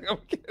just kidding. I'm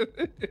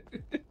kidding.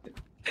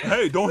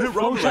 Hey, don't hit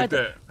Rami like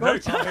that. Hey, Oh,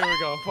 here we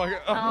go. Fuck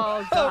it.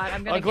 Oh god,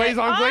 I'm gonna On glaze, get...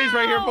 on glaze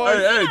right here, Oh! boys.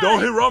 hey, don't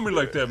hit Rami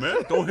like that, man.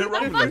 Don't hit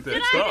Rami like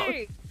that. Stop.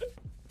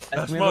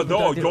 That's We my have a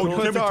dog. productive Don't you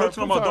talk. can't be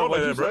touching on my dog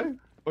like that, bro.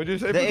 What'd you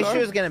say? The Pizarro? issue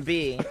is gonna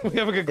be We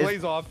have a good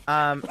glaze off.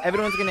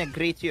 everyone's gonna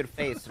agree to your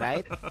face,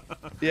 right?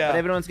 Yeah. But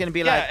everyone's gonna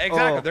be Yeah, like,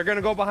 exactly. oh, They're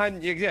gonna go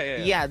behind. Yeah.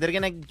 yeah, they're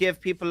gonna give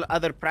people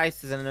other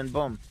prices and then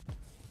boom.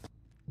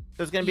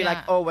 So it's gonna be like,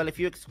 Yeah. oh well, if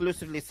you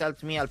exclusively sell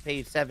to me, I'll pay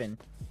you 7.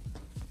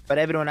 But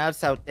everyone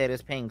else out there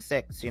is paying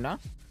 6, you know?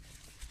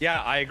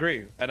 Yeah, I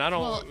agree. And I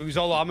don't, Well-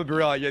 Zolo, I'm gonna be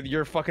real.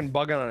 You're fucking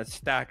bugging on a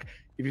stack.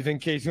 If you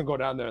think Kate's gonna go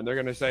down there and they're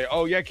gonna say,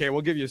 oh yeah, Kate,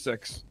 we'll give you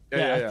 6.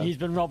 Yeah. He's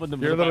been robbing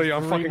them. You're for the literally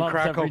past on 3 fucking months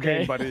crack every cocaine,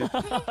 day. buddy.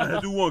 I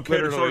do want Kate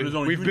to start his Literally.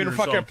 own We've union been or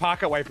fucking something.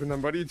 pocket wiping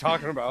them. What are you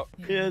talking about?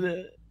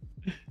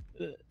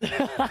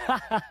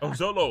 Oh,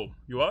 Zolo,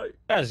 you alright?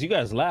 You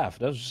guys laugh.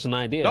 That was just an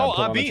idea. No, I put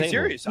I'm on the being table.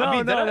 serious. No, I'm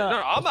being no, dead. no.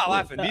 No, I'm not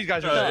laughing. These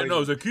guys are.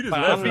 No, Zakita's But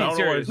I'm laughing. being I don't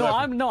know why he's serious.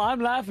 laughing. I'm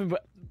laughing,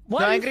 but why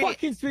No, are I you agree.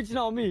 fucking switching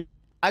on me?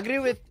 I agree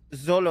with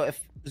Zolo.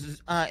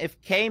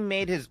 If K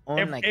made his own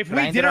If we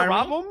grinder didn't army,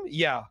 rob them,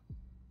 yeah.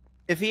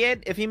 if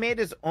he made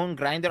his own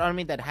grinder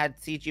army that had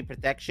CG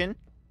protection,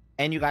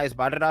 and you guys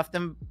bought it off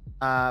them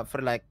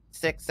for like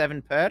 6,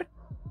 7 per,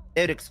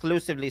 they would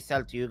exclusively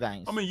sell to you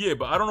guys. I mean, yeah,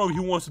 but I don't know if he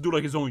wants to do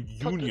like his own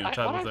union type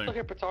of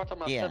thing.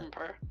 Yeah.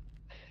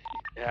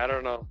 Yeah, I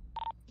don't know.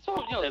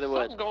 So, yo, there's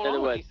something going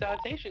on with these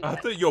sanitation I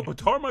guys. think, yo,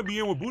 Batar might be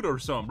in with Buddha or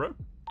something, bro.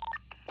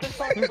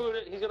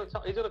 He's gonna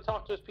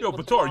talk to his people. Yo,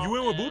 Batar, you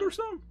in with Buddha or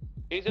something?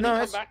 He's No, gonna come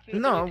it's- back to the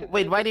no, city 'cause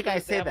wait, they why do you think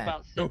guys they say have that?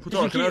 about Yo, 6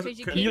 Batar, can I... Because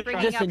you can- keep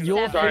bringing Listen, up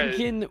you're seven.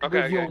 thinking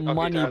Okay, with your okay,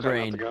 money guys, I have to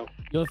brain. go.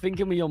 You're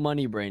thinking with your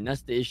money brain.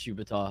 That's the issue,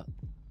 Batar.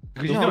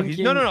 Because You're no,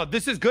 thinking- no.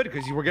 This is good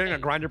because we're getting a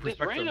grinder This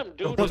perspective. random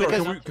Yo, dude Batar,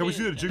 because- can we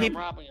see the and jiggy? I'm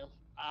robbing him.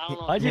 I don't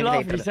know. Why'd you Maybe laugh they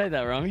when you put- said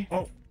that, Rami?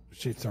 Oh,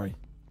 shit, sorry.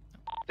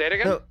 Say it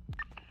again. No,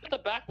 At the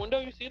back window,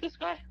 you see this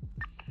guy?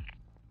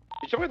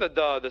 You talking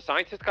about the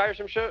scientist guy or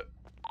some shit?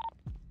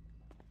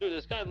 Dude,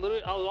 this guy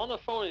literally, I was on the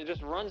phone and he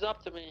just runs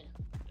up to me.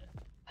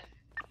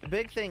 the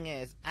big thing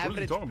is are you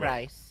average talking about?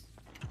 price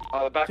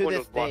The back to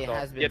window's this day blocked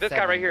has off. been Yeah, this guy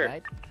 7, right here.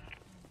 Right?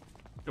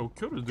 Yo,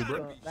 kill this dude, bro.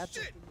 So that's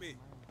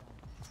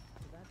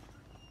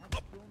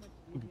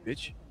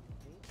Bitch.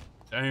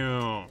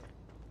 Damn.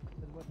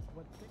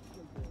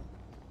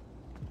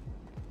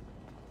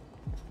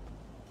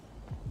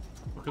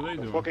 What are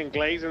they doing? Fucking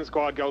glazing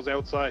squad goes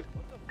outside.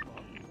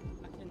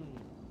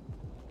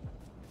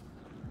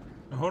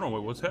 Hold on,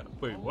 wait, what's happening?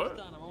 Wait, what?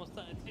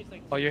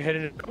 Oh, you're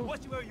hitting it.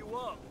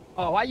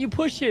 Oh, why you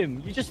push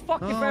him? You just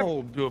fucking.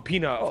 Oh, do a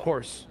peanut, of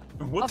course.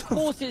 Of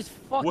course, it's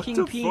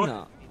fucking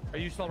peanut. Are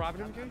you still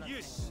robbing him, dude? You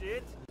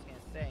shit.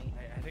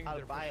 I think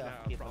I'll buy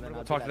off people. And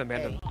I'll Talk to the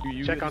man.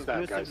 You check on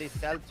that, guys. exclusively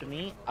sell to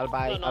me. I'll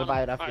buy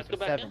it off you for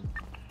 7.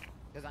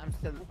 Because I'm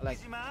still like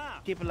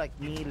people like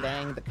me,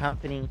 Lang, the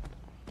company.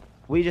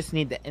 We just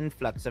need the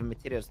influx of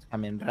materials to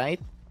come in, right?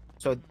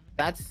 So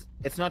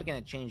it's not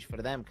gonna change for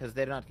them because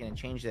they're not gonna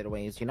change their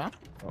ways, you know?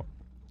 Well,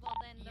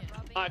 then the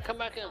robbing Alright, come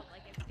back in.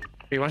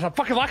 You want to stop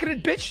fucking locking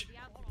it, bitch?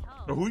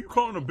 Now, who you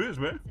calling a bitch,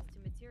 man?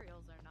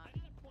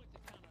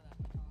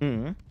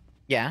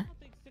 Yeah. I don't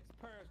think 6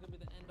 per is gonna be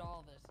the end of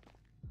all this.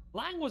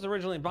 Lang was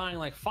originally buying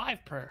like 5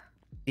 per.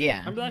 Yeah.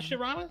 Remember that shit,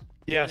 Robin?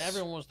 Yes. And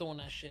everyone was doing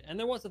that shit, and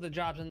there was other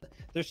jobs, and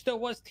there still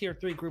was tier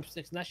 3 group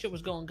 6, and that shit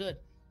was going good.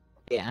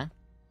 Yeah.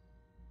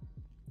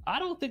 I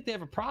don't think they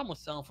have a problem with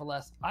selling for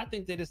less. I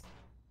think they just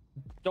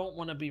don't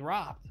want to be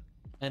robbed,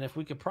 and if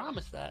we could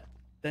promise that,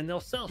 then they'll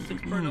sell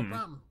 6 per, no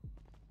problem.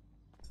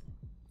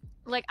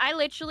 Like, I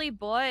literally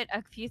bought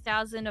a few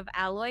thousand of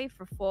alloy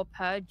for 4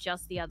 per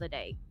just the other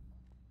day.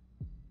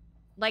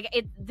 Like,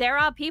 there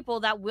are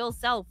people that will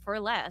sell for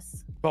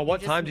less. But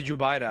what time did you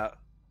buy it at?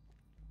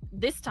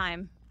 This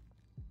time.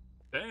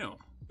 Damn, you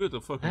hit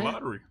the fucking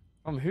lottery.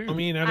 From who? I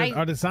mean,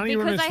 are the Sani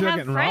Because runners I still have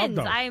getting friends.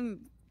 robbed, though?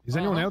 Is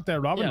anyone out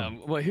there robbing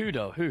them? Well, who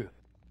though? Who?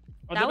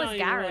 Oh, That they're was not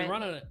even really Garrett.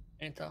 running it,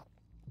 Anto.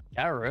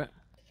 Garrett.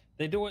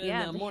 They do it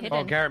Yeah, in the they morning. hit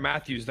Oh, Garrett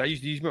Matthews. That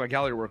used to be my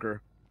gallery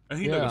worker. And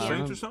he like a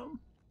Saints or something?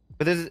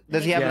 But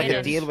does he have Yeah, like he a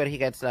does. deal where he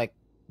gets like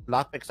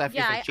lockpicks off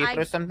you for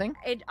cheaper or something?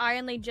 I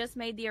only just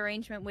made the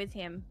arrangement with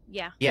him.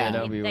 Yeah. Yeah.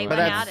 They went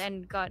out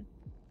and got.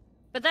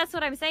 But that's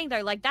what I'm saying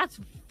though. Like, that's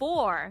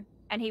 4,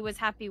 and he was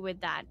happy with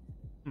that.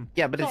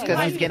 Yeah, but it's Oh, because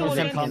why he's you getting don't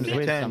something in get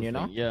return, you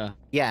know? Yeah.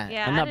 Yeah.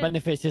 Yeah. And I that didn't-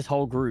 benefits his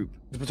whole group.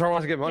 Patar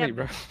wants to get money,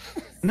 bro.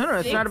 No,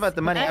 it's not about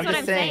the money. That's I'm what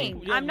just I'm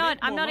saying. Yeah, I'm not.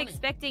 make I'm more not money.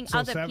 expecting So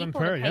other 7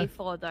 people per, to pay yeah.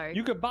 for though.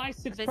 You could buy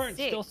 6 For per and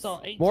still 6.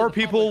 sell 8. More to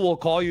the people public. will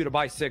call you to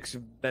buy 6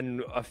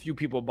 than a few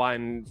people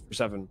buying for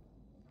 7. You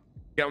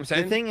know what I'm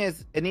saying? The thing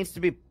is, it needs to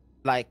be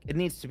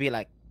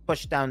like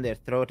pushed down their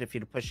throat if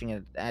you're pushing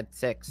it at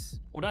 6.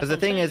 Well, that's Because the what I'm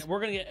thing saying. is, we're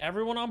gonna get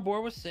everyone on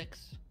board with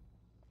 6.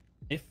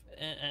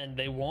 And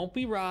they won't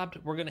be robbed.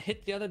 We're gonna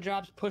hit the other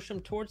jobs, push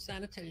them towards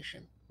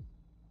sanitation.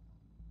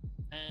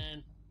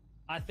 And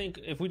I think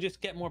if we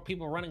just get more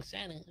people running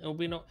Sani, it'll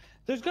be no.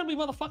 There's gonna be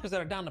motherfuckers that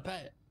are down to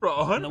pay it. Bro,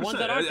 100%. And the ones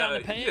that aren't down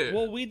to pay it, yeah.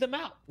 we'll weed them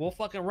out. We'll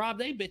fucking rob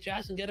they bitch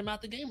ass and get them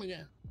out the game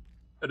again.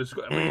 This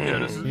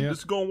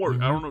is gonna work.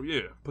 I don't know.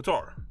 Yeah,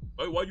 Patar.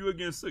 Why you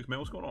against 6, man?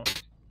 What's going on?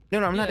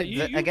 no, I'm not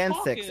Yeah, you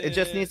against 6. It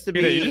just needs to be.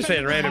 You're just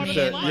saying random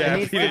shit. It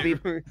needs to be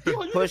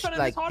Yo, you pushed defended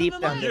like this harder deep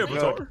than down I their did. Yeah,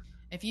 throat. Patar.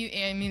 If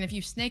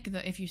you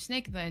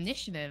snake the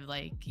initiative,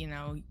 like, you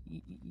know,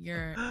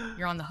 you're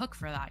on the hook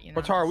for that, you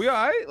know. Patar, we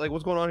alright? Like,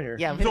 what's going on here?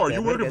 Yeah, Patar,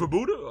 you we're working good. for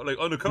Buddha? Like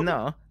undercover?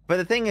 No, but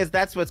the thing is,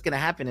 that's what's gonna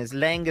happen. Is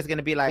Lang is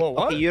gonna be like, Whoa,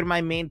 what? okay, you're my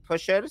main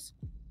pushers.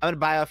 I'm gonna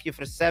buy off you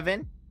for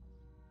 7.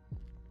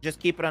 Just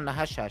keep it on the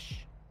hush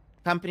hush.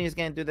 Company is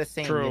gonna do the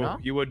same, True. you know?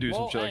 You would do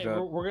some Well, shit hey, like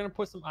that. we're gonna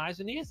put some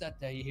eyes and ears out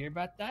there. You hear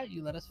about that?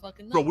 You let us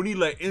fucking know. Bro, we need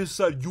like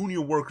inside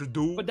union workers,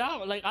 dude. But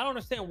that, like, I don't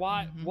understand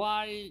why.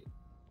 Mhm.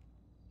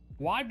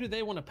 Why do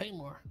they want to pay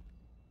more?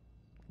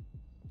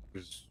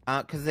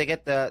 Because they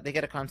get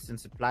a constant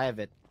supply of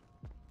it.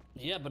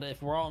 Yeah, but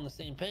if we're all on the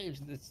same page,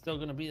 it's still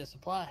gonna be a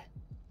supply.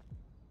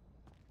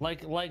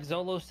 Like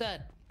Zolo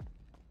said,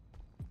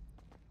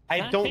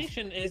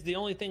 sanitation is the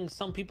only thing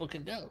some people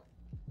can do.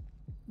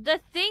 The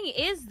thing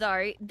is,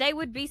 though, they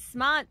would be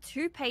smart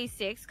to pay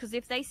 6 because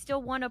if they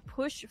still want to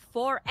push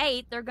for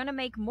 8, they're gonna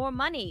make more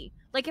money.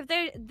 Like if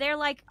they're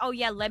like, oh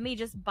yeah, let me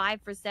just buy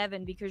for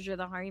 7 because you're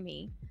the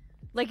homie.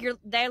 Like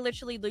they're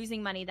literally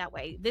losing money that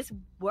way. This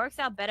works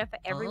out better for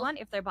everyone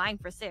if they're buying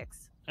for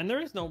 6. And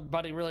there is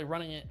nobody really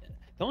running it.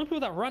 The only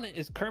people that run it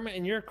is Kermit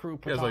and your crew.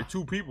 Yeah, it's like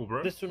 2 people,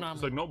 bro. This tsunami.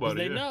 It's like 'Cause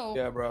nobody. They yeah. know.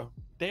 Yeah, bro.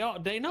 They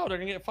know they're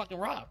gonna get fucking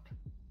robbed.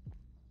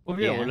 Well,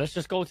 yeah. Well, let's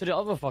just go to the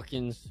other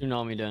fucking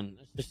tsunami then.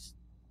 Let's just.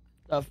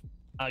 Let's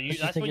just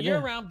That's take what it you're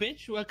in. around,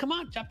 bitch. Well, come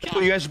on, chop chop. That's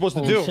what you guys are supposed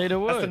to Oh, do. say the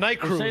That's the word. night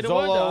Oh, crew. say the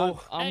word, Zolo.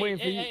 dog. I'm waiting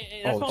for you.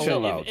 that's what I'm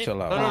chill saying. out, If-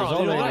 chill out. No, no, Zolo no. ain't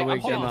Hold gonna on.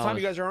 wake Hold them on. What time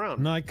hours. you guys are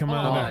around? Night, come Hold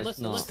on. on, no.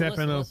 listen,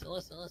 Stepping up.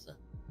 listen.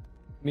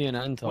 Me and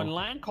Anto. When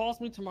Lan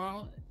calls me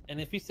tomorrow, and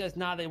if he says,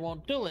 nah, they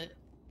won't do it,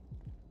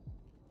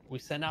 we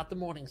send out the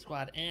morning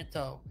squad,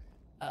 Anto,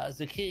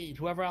 Zakid,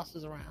 whoever else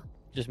is around.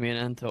 Just me and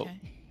Anto. Okay.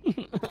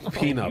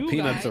 Peanut's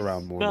guys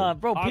around more. Nah,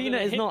 bro, are Peanut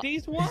gonna is hit not. these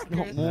It's not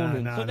workers.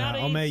 morning. Nah, So now nah, they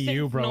I'm ain't at safe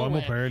you, bro. I'm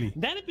up nowhere. early.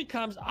 Then it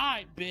becomes, all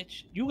right,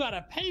 bitch, you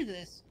gotta pay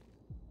this,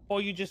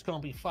 or you just gonna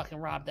be fucking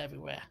robbed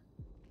everywhere.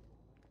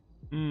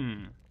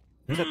 Hmm.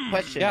 There's a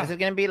question. Yeah. Is it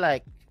gonna be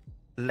like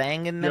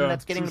Lang and them Yeah,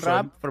 that's getting true,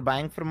 robbed for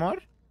buying for more?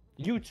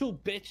 You too,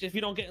 bitch, if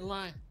you don't get in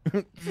line.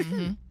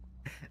 Mhm.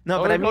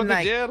 No, but I mean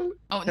like,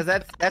 Oh, because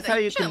that's how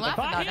you shouldn't can. laugh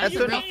at that. That's That's a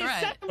what- real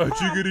threat. A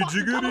jiggity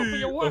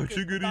jiggity. A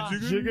jiggity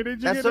jiggity.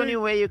 Jiggity, That's the only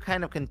jiggity. way you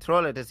kind of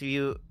control it is if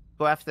you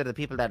go after the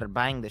people that are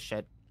buying the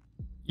shit.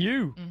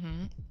 You.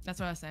 That's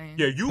what I was saying.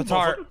 Yeah, you.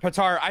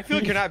 Patar, I feel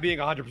like you're not being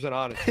 100%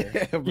 honest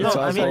here. No,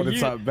 I mean, holding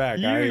something back.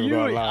 I ain't even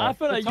gonna lie. I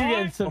feel like you're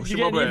getting some.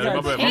 My bad.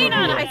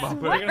 I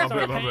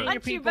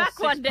punch you back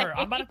one day.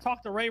 I'm about to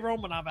talk to Ray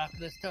Romanov after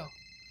this too.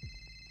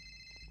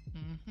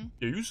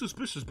 Yeah, you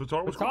suspicious,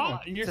 Patar? What's going on?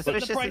 You're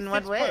Suspicious in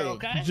what way?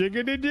 okay?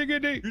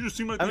 Jiggity. You just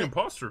seem like the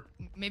imposter.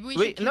 Maybe we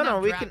should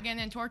kidnap Dragon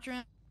and torture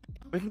him.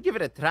 We can give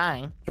it a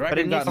try, but Dragon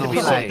it needs got to no be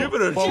soul. like. Give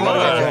it a Whoa,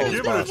 try. whoa, Give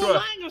it whoa, a What try.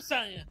 line you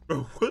saying? Bro,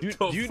 what the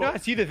Do you fuck?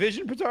 not see the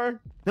vision, Patar?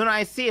 No,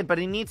 I see it, but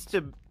it needs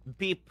to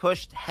be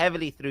pushed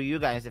heavily through you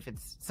guys if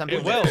it's something.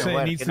 It that will. can So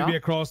work, it needs you to know? be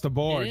across the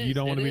board. It You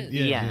don't is, want to it be.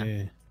 is.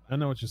 Yeah. I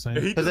know what you're saying.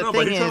 He Because the no, but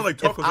thing he's trying to like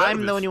is, talk if us out I'm of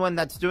the this. only one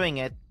that's doing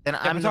it, then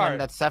I'm the Patar. one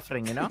that's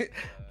suffering, you know?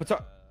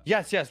 Patar,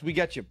 yes, we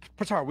get you.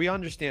 Patar, we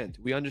understand.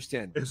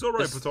 It's all right,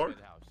 This- Patar.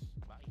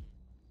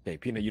 Hey,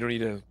 Peanut, you don't need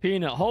to.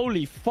 Peanut,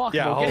 holy fuck!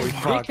 Yeah, bro. Get holy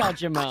your fuck. dick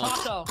out your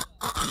mouth. Taco,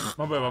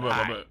 My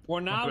bad. we're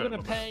now My bad, gonna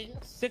my bad. pay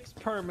 6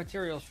 per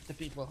materials to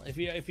people.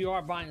 If you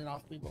are buying it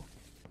off people,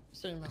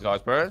 so you know.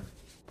 $6 per?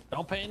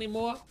 Don't pay any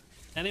more.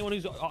 Anyone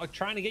who's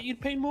trying to get you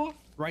to pay more,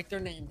 write their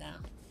name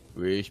down.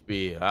 Rich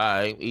B.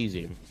 Alright,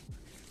 easy.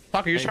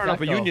 Tucker, you're starting up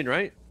a Taco. union,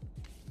 right?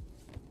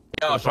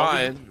 Yeah, I was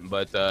trying,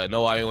 but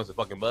nobody wants to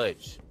fucking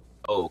budge.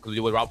 Oh, because we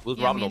was robbing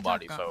me and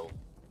nobody, Taco. so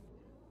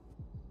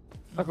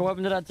Taco, what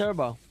happened to that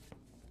turbo?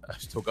 I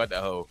still got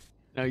that hoe.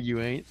 No, you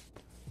ain't.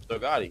 Still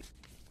got it.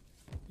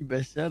 You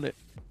best sell it.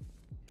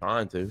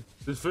 Trying to.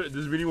 This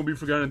video will be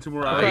forgotten in 2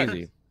 more Okay. hours.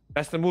 Crazy.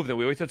 That's the move. Then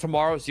we wait till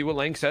tomorrow, see what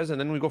Lang says, and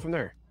then we go from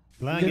there.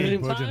 Lang In the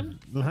ain't meantime,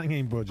 budging. Lang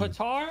ain't budging.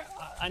 Patar,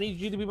 I need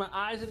you to be my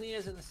eyes and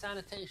ears in the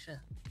sanitation.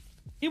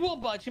 He will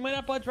budge. He might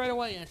not budge right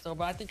away, Anto,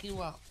 but I think he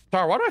will.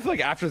 Tar, why do I feel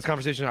like after this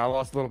conversation I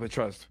lost a little bit of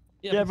trust?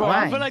 Yeah, bro.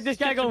 Why? I feel like this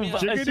guy going. Jiggity,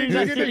 As soon as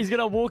I see it, he's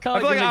gonna walk out. I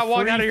feel like and I make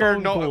walked out of 3 here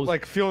phone no, calls.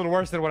 like feeling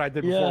worse than what I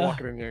did before Yeah.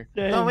 walking in here.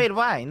 Damn. No, wait,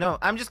 why? No,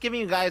 I'm just giving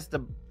you guys the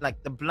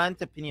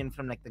blunt opinion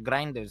from like the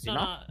grinders, you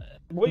know?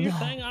 What you're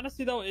saying,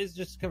 honestly, though, is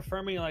just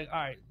confirming, like, all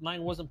right,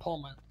 Lang wasn't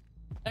Pullman.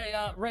 Hey,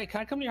 Ray, can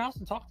I come to your house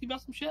and talk to you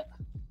about some shit?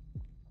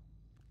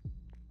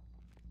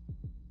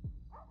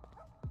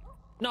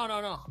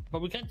 No,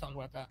 but we can talk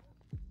about that.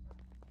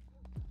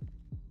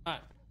 All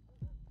right.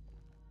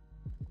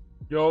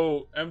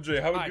 Yo,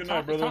 MJ, have a All right, good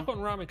night, brother. Taco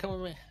and Rami,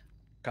 come with me.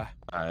 Okay.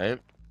 Alright.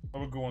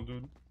 Have a good one,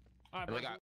 dude. All right, And we bro. got-